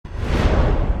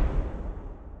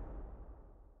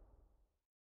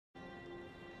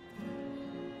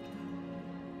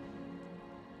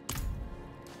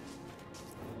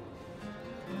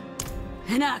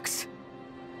An axe.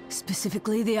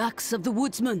 Specifically the axe of the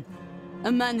Woodsman.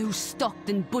 A man who stalked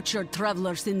and butchered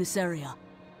travelers in this area.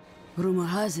 Rumor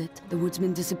has it, the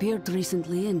Woodsman disappeared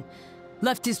recently and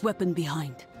left his weapon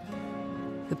behind.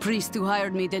 The priest who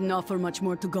hired me didn't offer much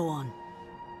more to go on.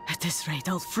 At this rate,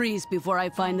 I'll freeze before I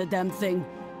find the damn thing.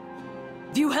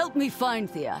 If you help me find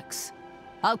the axe,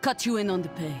 I'll cut you in on the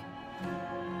pay.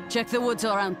 Check the woods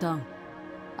around town.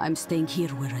 I'm staying here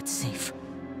where it's safe.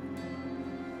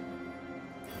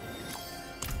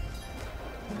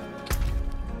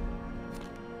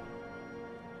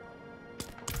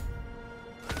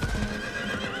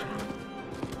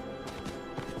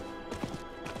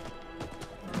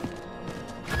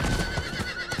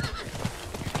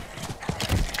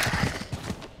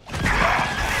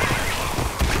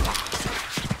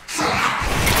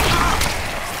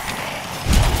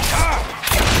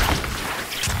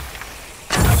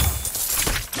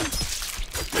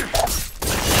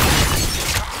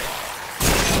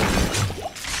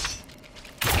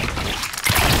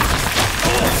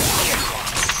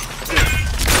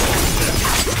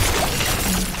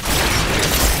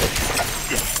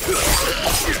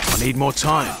 Need more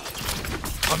time.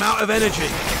 I'm out of energy.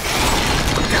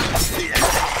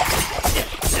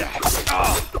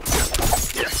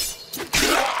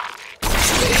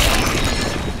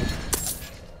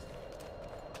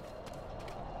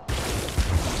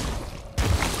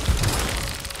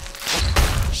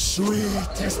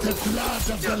 Sweet is the blood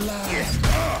of the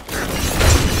Lamb.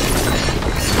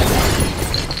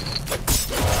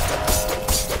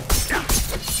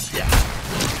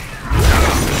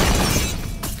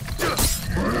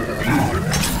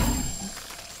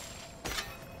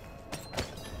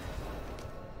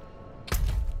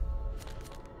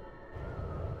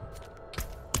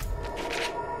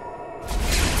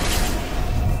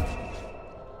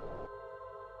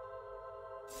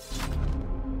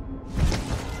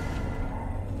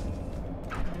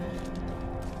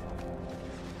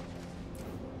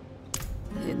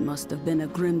 It must have been a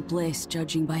grim place,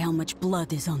 judging by how much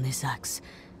blood is on this axe.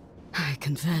 I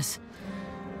confess,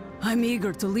 I'm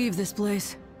eager to leave this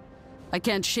place. I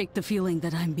can't shake the feeling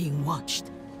that I'm being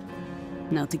watched.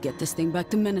 Now to get this thing back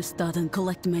to Ministad and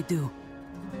collect my due.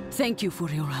 Thank you for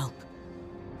your help.